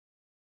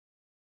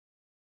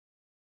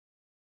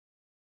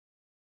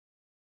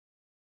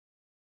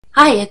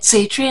Hi, it's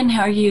Adrienne.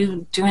 How are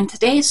you doing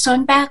today? So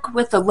I'm back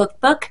with a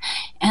lookbook,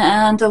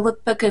 and a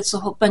lookbook is a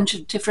whole bunch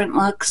of different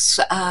looks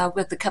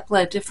with a couple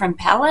of different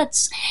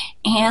palettes.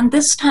 And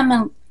this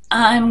time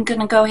I'm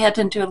going to go ahead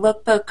and do a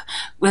lookbook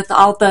with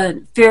all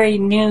the very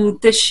new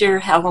this year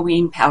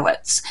Halloween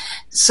palettes.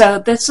 So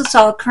this is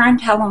all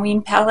current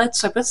Halloween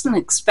palettes. I wasn't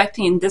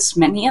expecting this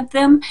many of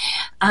them,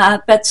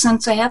 but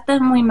since I have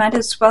them, we might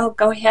as well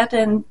go ahead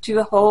and do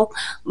a whole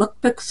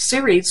lookbook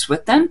series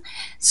with them.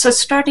 So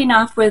starting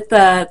off with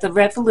the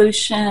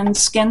Revolution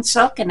Skin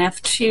Silk in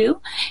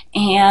F2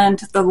 and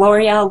the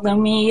L'Oreal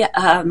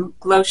Lumi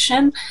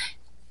Glotion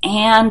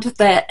and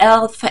the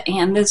e.l.f.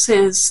 and this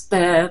is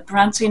the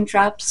bronzing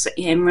drops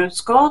in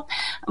rose gold.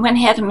 I went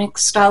ahead and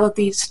mixed all of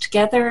these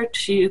together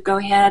to go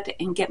ahead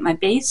and get my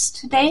base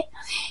today.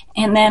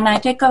 And then I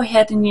did go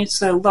ahead and use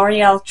the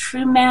L'Oreal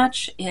True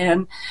Match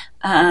in,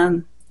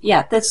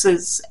 yeah, this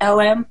is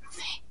LM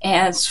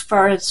as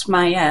far as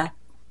my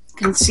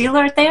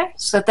concealer there.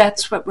 So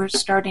that's what we're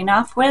starting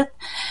off with.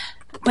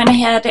 Went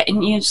ahead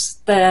and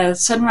used the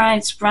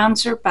Sunrise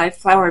Bronzer by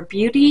Flower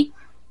Beauty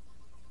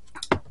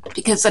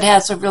because it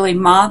has a really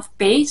mauve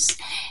base.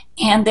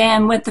 And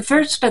then with the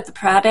first of the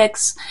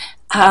products,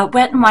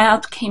 Wet n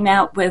Wild came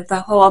out with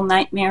the whole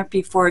Nightmare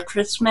Before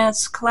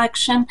Christmas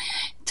collection.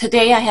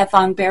 Today I have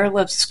on Barrel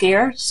of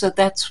Scare, so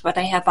that's what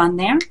I have on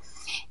there.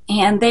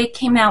 And they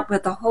came out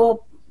with a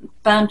whole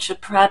bunch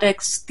of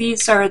products.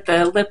 These are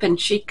the lip and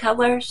cheek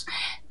colors.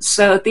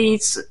 So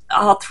these,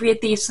 all three of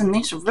these, and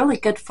these are really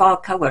good fall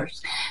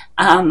colors,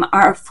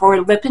 are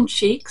for lip and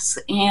cheeks.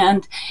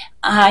 And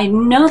I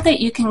know that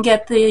you can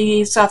get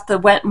these off the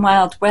Wet n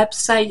Wild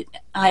website.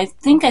 I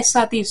think I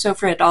saw these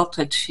over at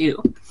Ulta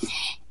too.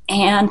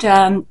 And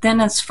then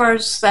as far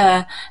as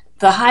the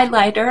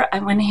highlighter, I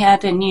went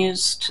ahead and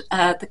used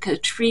the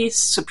Catrice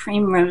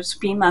Supreme Rose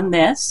Beam on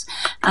this.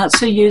 I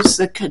also used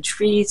the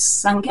Catrice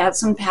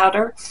Sungasm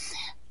powder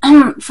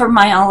for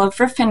my all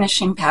over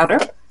finishing powder.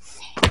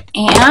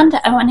 And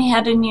I went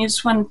ahead and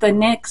used one of the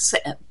NYX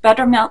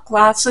Buttermilk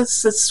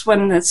glosses. This is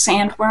one, the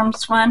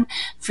Sandworms one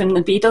from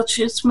the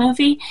Beetlejuice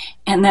movie.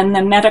 And then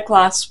the Meta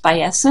Gloss by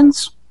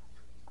Essence.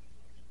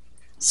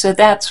 So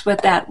that's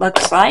what that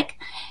looks like.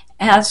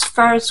 As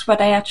far as what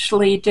I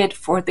actually did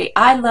for the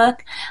eye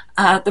look,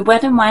 the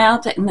Wet n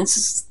Wild, and this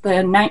is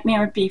the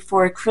Nightmare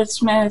Before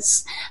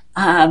Christmas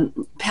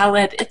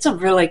palette. It's a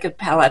really good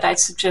palette. I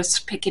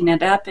suggest picking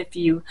it up if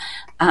you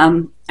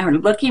are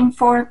looking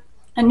for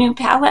a new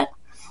palette.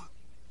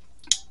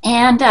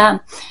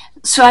 And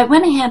so I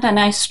went ahead and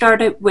I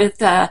started with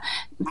the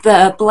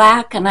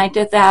black, and I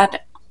did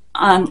that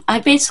on,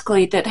 I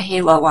basically did a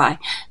halo eye.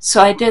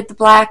 So I did the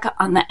black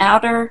on the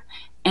outer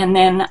and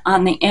then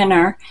on the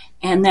inner,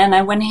 and then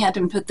I went ahead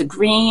and put the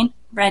green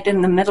right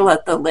in the middle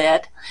of the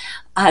lid.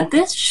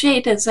 This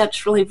shade is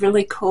actually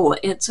really cool.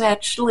 It's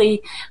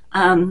actually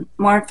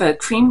more of a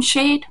cream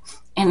shade,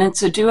 and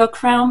it's a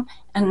duochrome,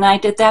 and I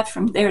did that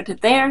from there to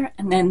there,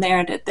 and then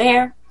there to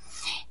there.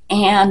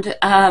 And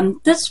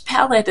this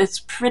palette is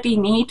pretty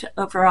neat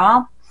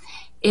overall.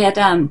 It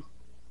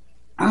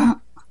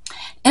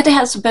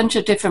has a bunch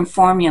of different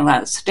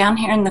formulas. Down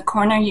here in the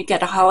corner you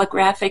get a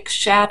holographic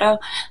shadow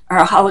or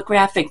a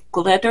holographic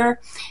glitter,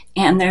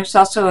 and there's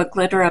also a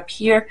glitter up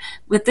here.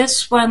 With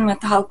this one,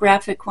 with the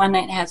holographic one,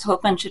 it has a whole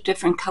bunch of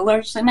different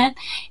colors in it,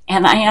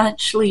 and I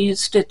actually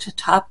used it to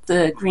top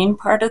the green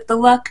part of the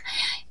look.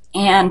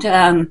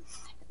 And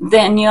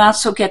then you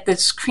also get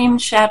this cream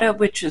shadow,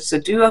 which is a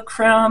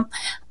duochrome.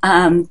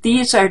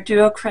 These are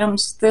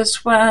duochromes,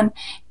 this one,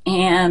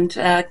 and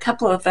a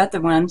couple of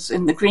other ones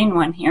in the green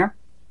one here.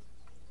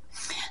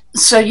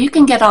 So you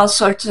can get all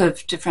sorts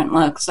of different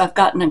looks. I've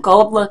gotten a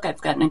gold look,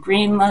 I've gotten a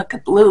green look, a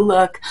blue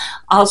look,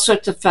 all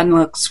sorts of fun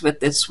looks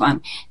with this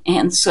one.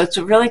 And so it's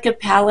a really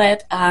good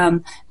palette.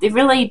 They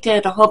really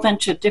did a whole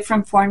bunch of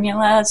different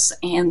formulas,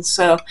 and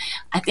so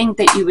I think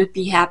that you would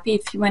be happy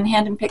if you went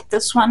ahead and picked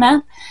this one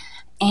up.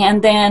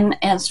 And then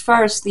as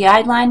far as the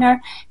eyeliner,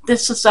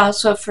 this is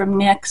also from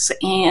NYX,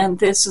 and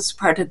this is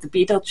part of the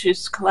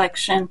Beetlejuice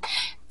collection.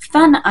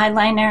 Fun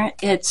eyeliner.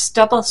 It's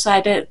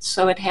double-sided,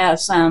 so it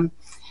has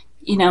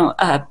you know,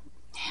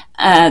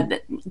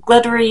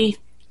 glittery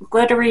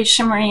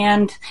shimmery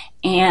end,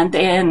 and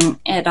then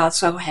it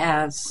also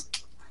has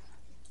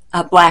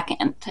a black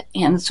end.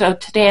 And so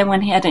today I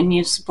went ahead and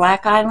used the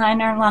black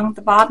eyeliner along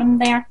the bottom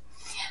there.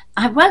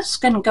 I was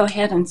going to go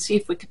ahead and see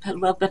if we could put a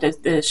little bit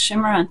of the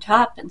shimmer on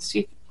top and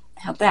see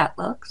how that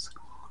looks.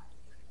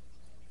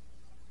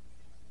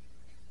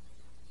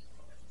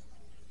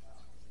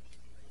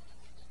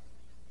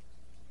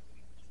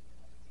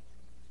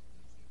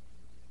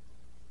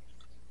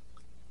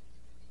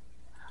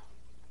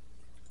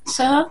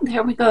 So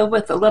there we go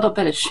with a little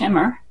bit of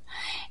shimmer.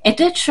 It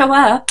did show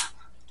up.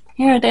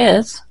 Here it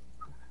is.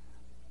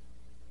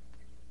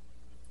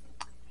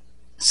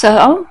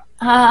 So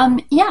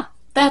yeah,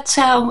 that's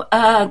how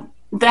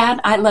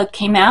that eye look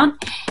came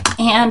out.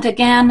 And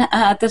again,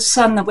 this is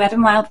on the Wet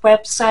n Wild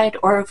website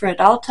or over at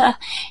Ulta.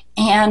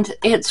 And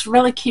it's a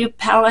really cute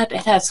palette.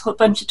 It has a whole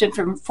bunch of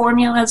different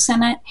formulas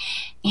in it,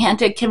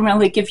 and it can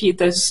really give you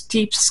those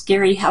deep,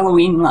 scary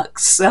Halloween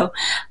looks. So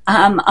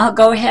I'll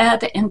go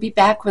ahead and be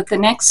back with the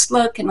next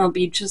look, and it'll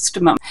be just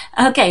a moment.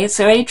 Okay,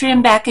 so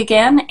Adrienne back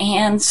again,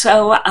 and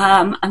so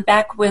I'm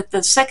back with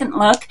the second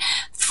look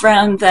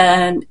from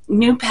the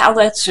new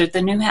palettes, or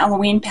the new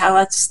Halloween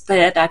palettes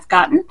that I've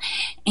gotten.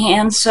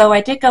 And so I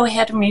did go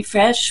ahead and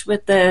refresh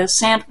with the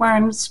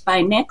Sandworms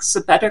by NYX,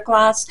 the Butter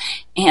Gloss,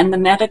 and the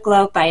Meta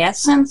Glow by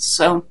Essence.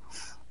 So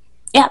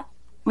yeah,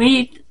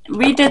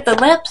 redid the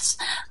lips.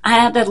 I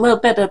added a little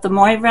bit of the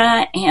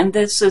Moira, and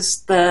this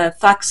is the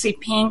Foxy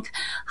Pink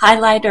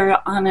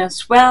highlighter on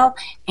as well,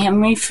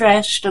 and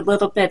refreshed a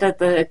little bit of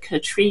the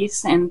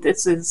Catrice, and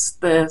this is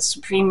the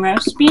Supreme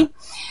Roast Beef.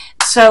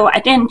 So I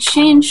didn't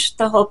change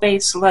the whole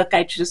base look,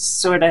 I just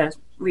sort of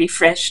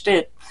refreshed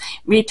it,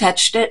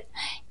 retouched it.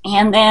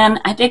 And then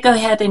I did go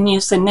ahead and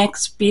use the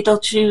NYX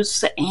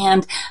Beetlejuice,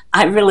 and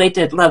I really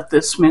did love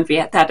this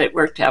movie. I thought it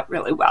worked out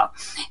really well.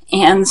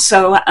 And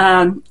so,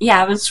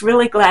 yeah, I was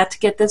really glad to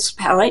get this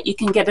palette. You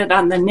can get it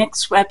on the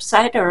NYX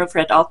website or over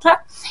at Ulta.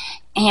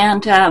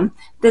 And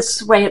this is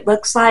the way it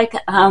looks like.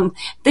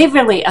 They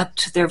really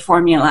upped their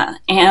formula,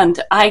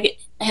 and I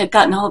had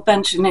gotten a whole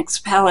bunch of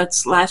NYX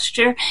palettes last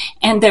year,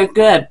 and they're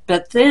good.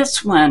 But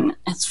this one,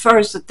 as far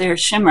as their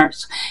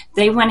shimmers,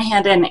 they went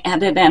ahead and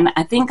added in,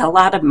 I think, a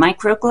lot of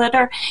micro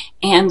glitter,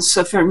 and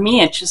so for me,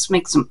 it just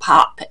makes them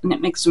pop, and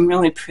it makes them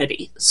really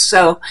pretty.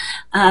 So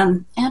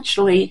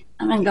actually,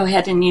 I'm going to go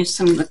ahead and use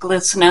some of the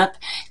Glisten up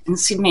and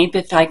see maybe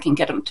if I can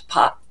get them to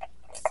pop.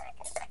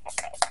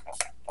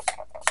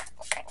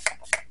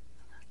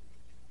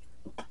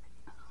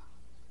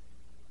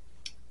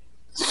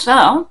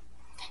 So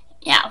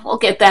yeah, we'll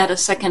get that a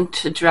second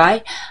to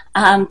dry.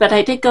 But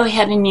I did go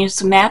ahead and use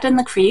the matte in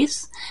the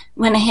crease.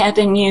 Went ahead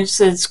and used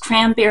this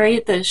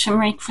cranberry, the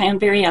shimmery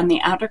cranberry on the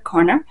outer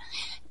corner.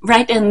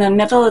 Right in the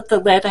middle of the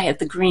lid, I had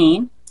the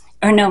green.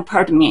 Or no,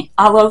 pardon me.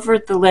 All over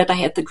the lid, I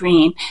had the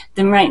green.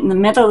 Then right in the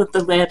middle of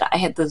the lid, I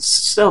had the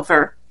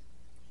silver.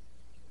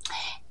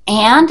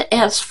 And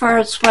as far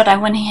as what I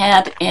went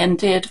ahead and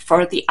did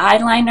for the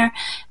eyeliner,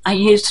 I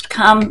used a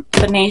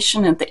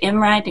combination of the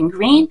Emride and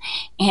green,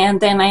 and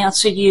then I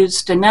also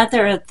used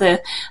another of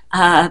the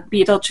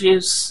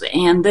Beetlejuice,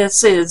 and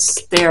this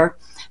is their,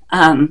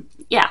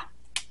 yeah.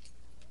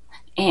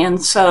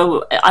 And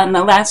so on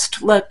the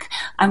last look,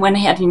 I went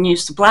ahead and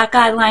used the black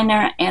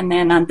eyeliner, and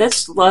then on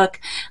this look,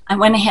 I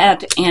went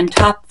ahead and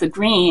topped the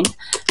green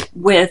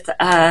with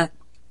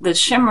the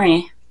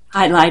shimmery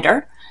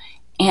highlighter.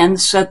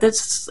 And so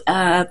this is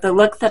the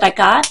look that I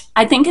got.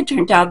 I think it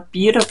turned out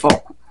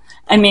beautiful.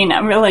 I mean, I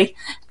really,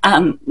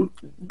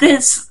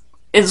 this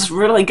is a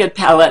really good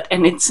palette,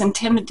 and it's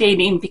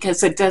intimidating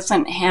because it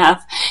doesn't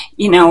have,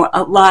 you know,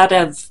 a lot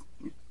of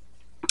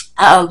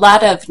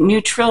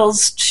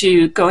neutrals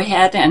to go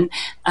ahead and,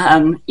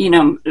 you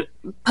know,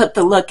 put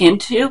the look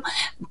into,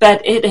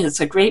 but it is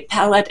a great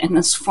palette, and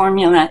this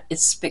formula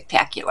is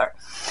spectacular.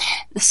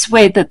 This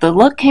way that the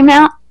look came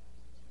out.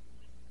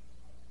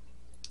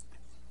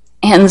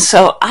 And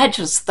so I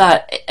just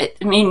thought, I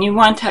mean, you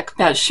want to talk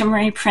about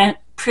shimmery,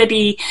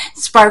 pretty,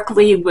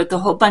 sparkly with a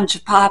whole bunch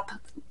of pop.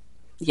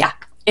 Yeah,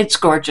 it's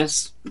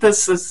gorgeous.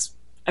 This is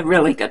a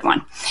really good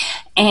one.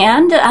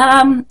 And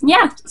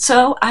yeah,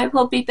 so I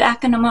will be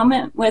back in a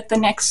moment with the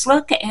next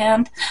look,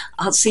 and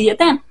I'll see you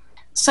then.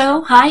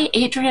 So hi,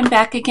 Adrienne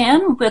back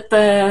again with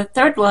the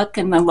third look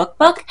in the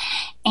lookbook.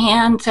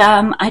 And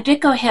I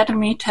did go ahead and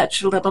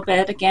retouch a little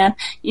bit again.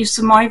 Use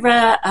some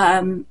Moira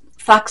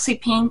Foxy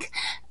Pink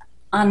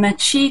on the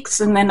cheeks,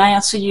 and then I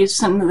also used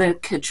some of the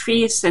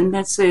Catrice, and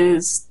this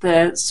is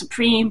the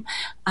Supreme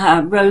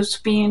Rose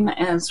Beam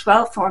as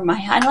well for my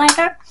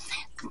highlighter.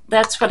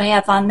 That's what I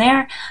have on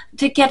there.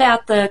 To get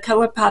out the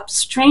Colourpop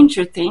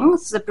Stranger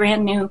Things, the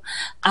brand new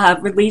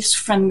release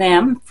from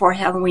them for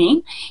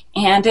Halloween,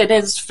 and it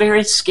is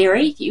very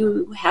scary.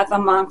 You have a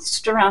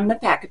monster on the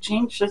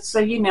packaging, just so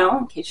you know,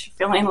 in case you're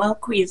feeling a little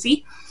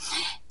queasy.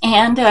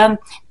 And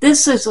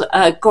this is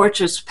a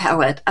gorgeous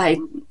palette.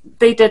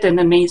 They did an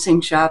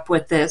amazing job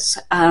with this.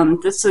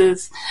 This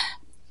is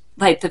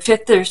like the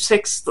 5th or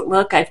 6th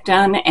look I've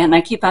done, and I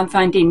keep on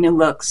finding new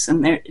looks,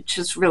 and they're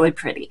just really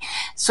pretty.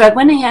 So I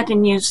went ahead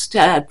and used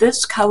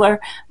this color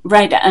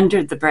right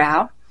under the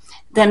brow.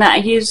 Then I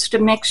used a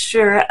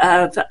mixture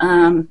of,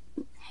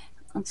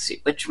 let's see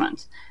which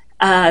ones,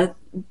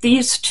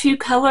 these two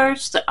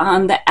colors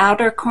on the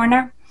outer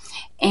corner.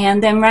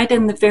 And then right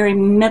in the very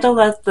middle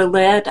of the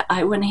lid,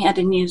 I went ahead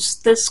and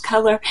used this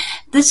color.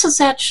 This is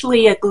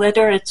actually a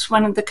glitter. It's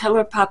one of the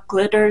Colourpop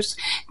glitters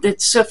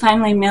that's so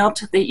finely milled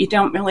that you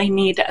don't really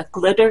need a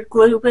glitter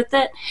glue with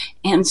it.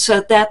 And so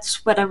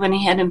that's what I went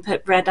ahead and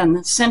put right on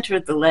the center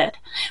of the lid.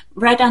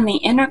 Right on the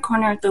inner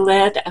corner of the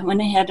lid, I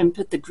went ahead and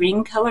put the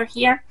green color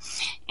here.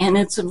 And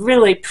it's a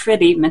really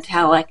pretty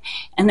metallic.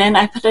 And then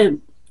I put a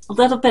a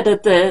little bit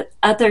of the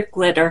other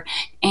glitter,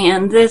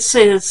 and this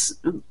is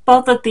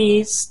both of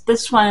these.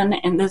 This one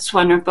and this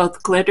one are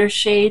both glitter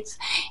shades,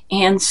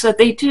 and so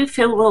they do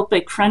feel a little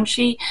bit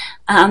crunchy,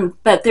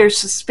 but they're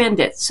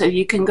suspended, so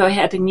you can go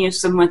ahead and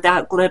use them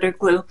without glitter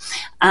glue.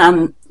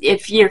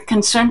 If you're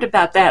concerned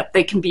about that,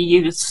 they can be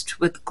used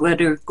with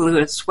glitter glue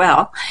as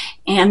well.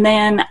 And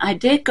then I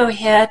did go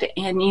ahead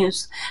and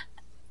use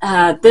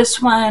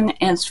this one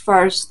as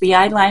far as the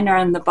eyeliner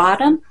on the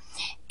bottom.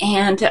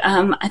 And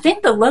I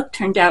think the look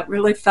turned out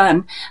really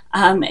fun.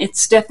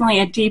 It's definitely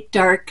a deep,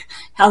 dark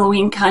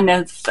Halloween kind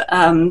of,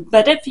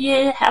 but if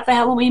you have a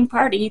Halloween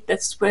party,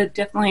 this would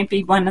definitely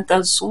be one of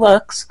those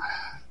looks.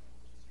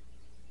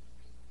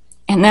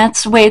 And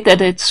that's the way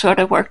that it sort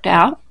of worked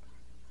out.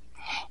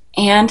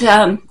 And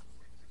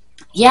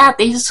yeah,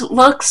 these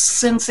looks,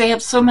 since they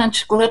have so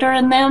much glitter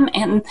in them,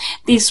 and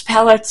these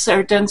palettes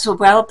are done so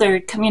well,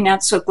 they're coming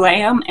out so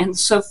glam and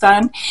so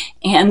fun.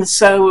 And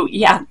so,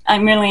 yeah,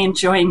 I'm really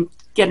enjoying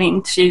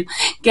getting to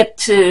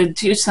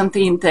do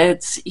something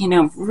that's, you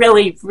know,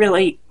 really,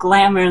 really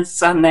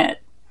glamorous on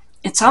that.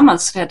 It's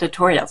almost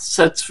editorial,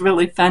 so it's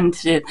really fun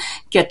to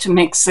get to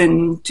mix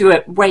and do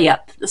it way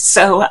up.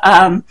 So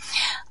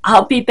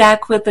I'll be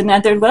back with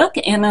another look,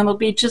 and it'll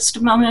be just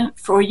a moment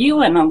for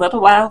you and a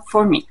little while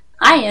for me.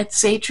 Hi,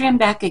 it's Adrienne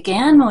back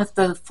again with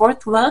the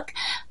fourth look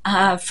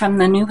from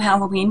the new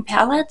Halloween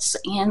palettes.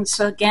 And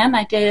so again,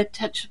 I did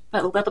touch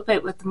up a little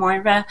bit with the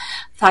Moira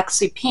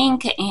Foxy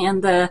Pink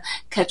and the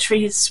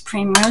Catrice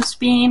Primrose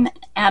Bean.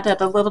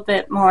 Added a little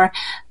bit more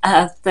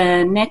of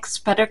the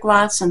NYX Butter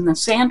Gloss and the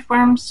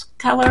Sandworms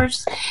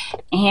colors.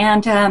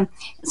 And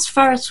as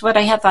far as what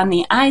I have on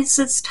the eyes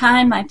this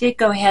time, I did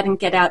go ahead and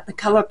get out the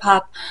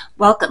Colourpop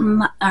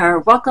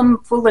Welcome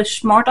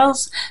Foolish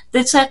Mortals.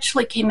 This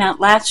actually came out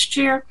last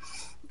year,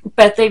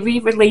 but they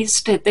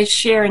re-released it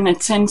this year, and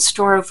it's in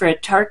store over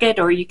at Target,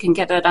 or you can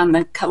get it on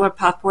the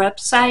Colourpop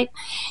website.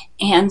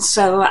 And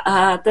so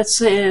this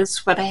is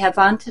what I have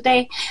on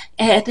today.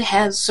 It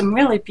has some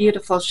really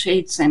beautiful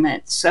shades in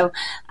it. So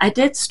I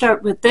did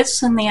start with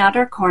this in the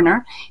outer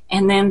corner,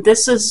 and then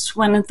this is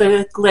one of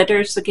the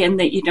glitters, again,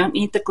 that you don't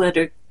need the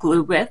glitter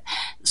glue with.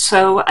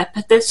 So I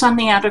put this on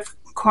the outer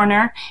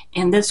corner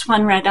and this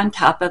one right on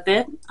top of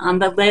it. On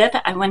the lid,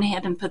 I went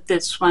ahead and put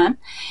this one.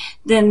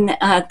 Then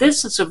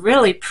this is a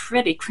really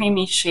pretty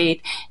creamy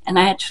shade, and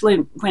I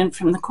actually went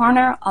from the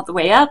corner all the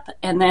way up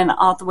and then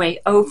all the way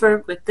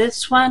over with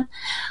this one.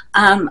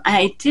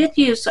 I did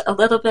use a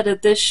little bit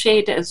of this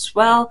shade as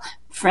well,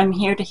 from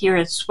here to here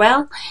as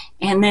well.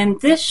 And then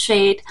this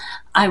shade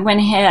I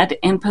went ahead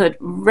and put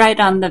right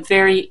on the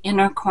very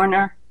inner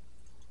corner.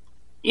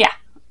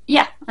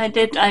 Yeah, I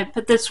did. I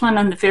put this one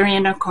on the very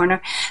inner corner.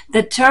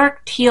 The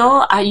dark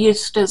teal I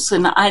used as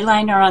an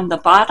eyeliner on the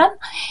bottom,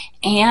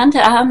 and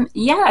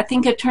yeah, I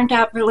think it turned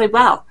out really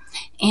well.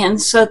 And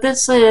so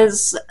this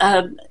is,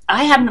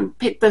 I haven't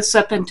picked this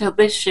up until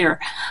this year,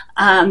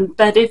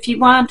 but if you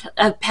want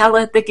a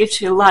palette that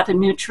gives you a lot of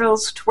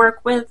neutrals to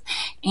work with,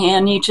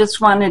 and you just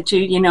want to do,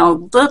 you know,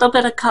 a little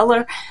bit of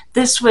color,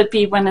 this would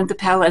be one of the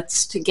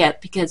palettes to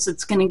get, because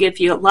it's going to give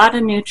you a lot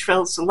of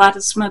neutrals, a lot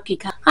of smoky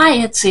color. Hi,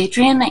 it's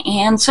Adrienne,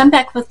 and so I'm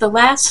back with the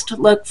last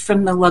look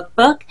from the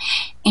lookbook.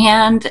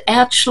 And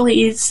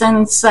actually,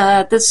 since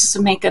this is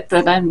a makeup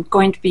that I'm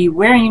going to be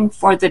wearing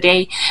for the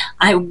day,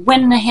 I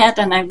went ahead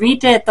and I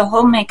redid the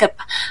whole makeup,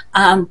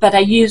 but I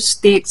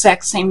used the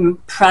exact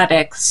same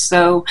products.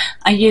 So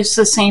I used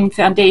the same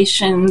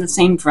foundation, the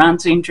same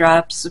bronzing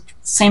drops,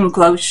 same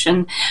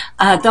Glotion.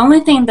 The only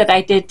thing that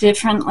I did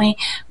differently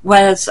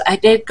was I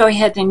did go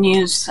ahead and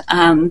use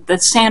the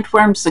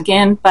Sandworms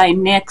again by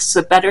NYX,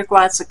 the Butter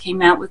Gloss that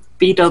came out with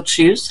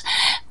Beetlejuice.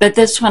 But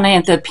this one I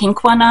had the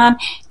pink one on,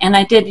 and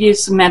I did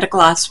use the Meta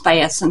Gloss by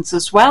Essence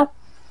as well.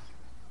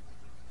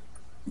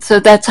 So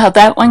that's how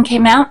that one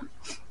came out.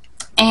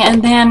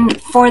 And then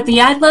for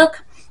the eye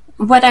look,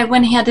 what I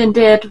went ahead and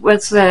did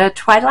was the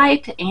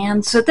Twilight,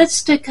 and so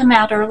this did come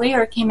out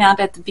earlier. It came out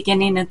at the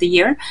beginning of the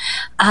year,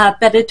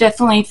 but it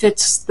definitely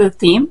fits the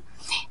theme.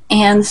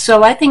 And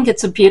so I think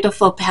it's a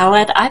beautiful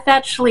palette. I've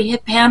actually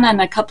hit pan in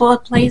a couple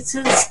of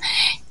places,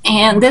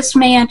 and this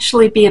may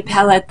actually be a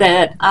palette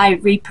that I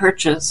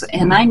repurchase,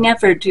 and I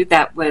never do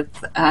that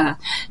with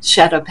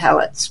shadow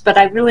palettes, but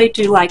I really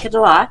do like it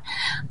a lot.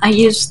 I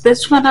used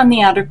this one on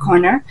the outer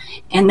corner,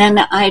 and then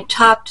I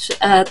topped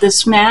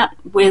this matte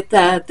with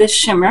this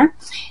shimmer,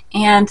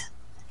 and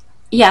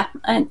yeah,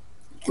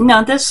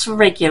 no, this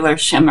regular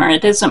shimmer.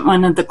 It isn't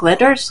one of the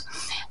glitters.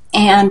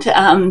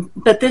 And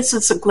but this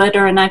is a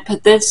glitter, and I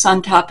put this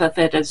on top of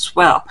it as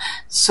well.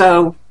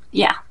 So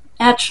yeah,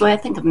 actually I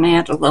think I'm gonna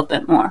add a little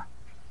bit more.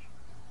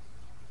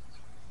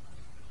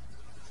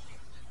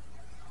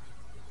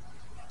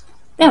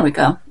 There we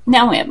go.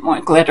 Now we have more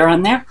glitter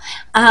on there.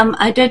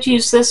 I did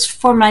use this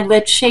for my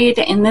lid shade,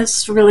 and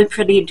this really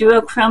pretty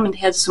duochrome. It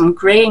has some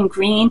gray and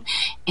green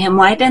and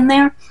white in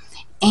there.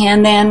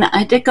 And then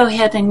I did go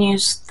ahead and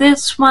use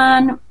this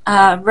one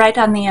right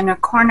on the inner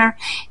corner,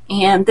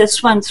 and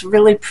this one's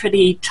really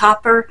pretty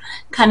topper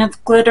kind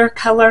of glitter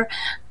color.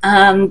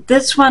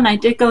 This one I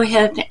did go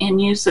ahead and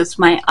use as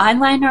my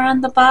eyeliner on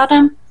the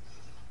bottom.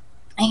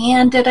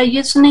 And did I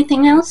use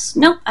anything else?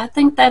 Nope, I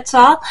think that's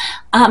all.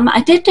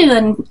 I did do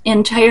an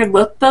entire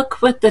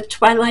lookbook with the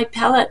Twilight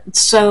palette,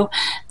 so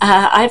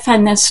I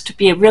find this to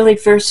be a really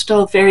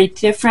versatile, very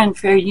different,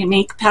 very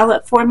unique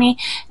palette for me.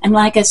 And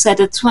like I said,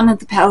 it's one of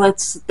the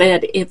palettes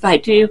that if I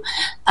do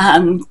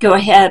go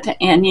ahead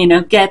and, you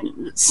know, get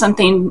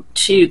something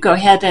to go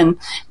ahead and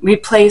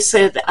replace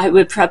it, I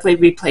would probably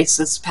replace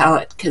this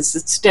palette because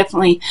it's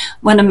definitely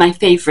one of my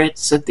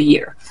favorites of the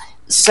year.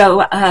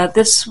 So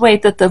this way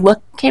that the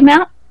look came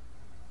out.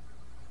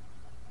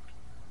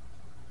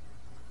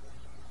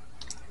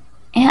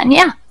 And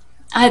yeah,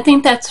 I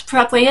think that's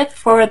probably it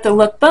for the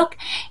lookbook.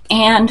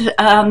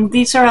 And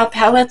these are all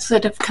palettes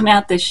that have come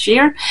out this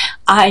year.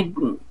 I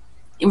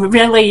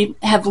really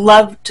have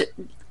loved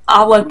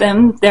all of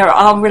them. They're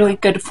all really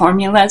good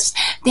formulas.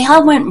 They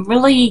all went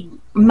really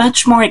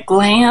much more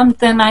glam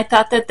than I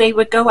thought that they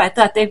would go. I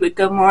thought they would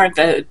go more of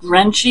a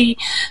grungy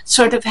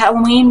sort of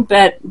Halloween,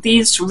 but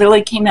these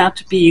really came out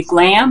to be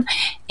glam,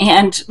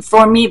 and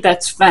for me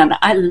that's fun.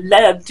 I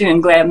love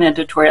doing glam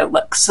editorial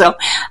looks. So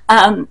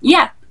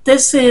yeah,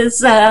 this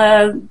is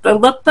the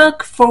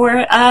lookbook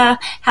for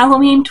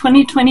Halloween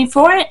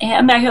 2024,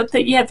 and I hope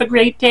that you have a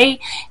great day,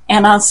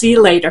 and I'll see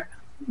you later.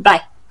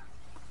 Bye.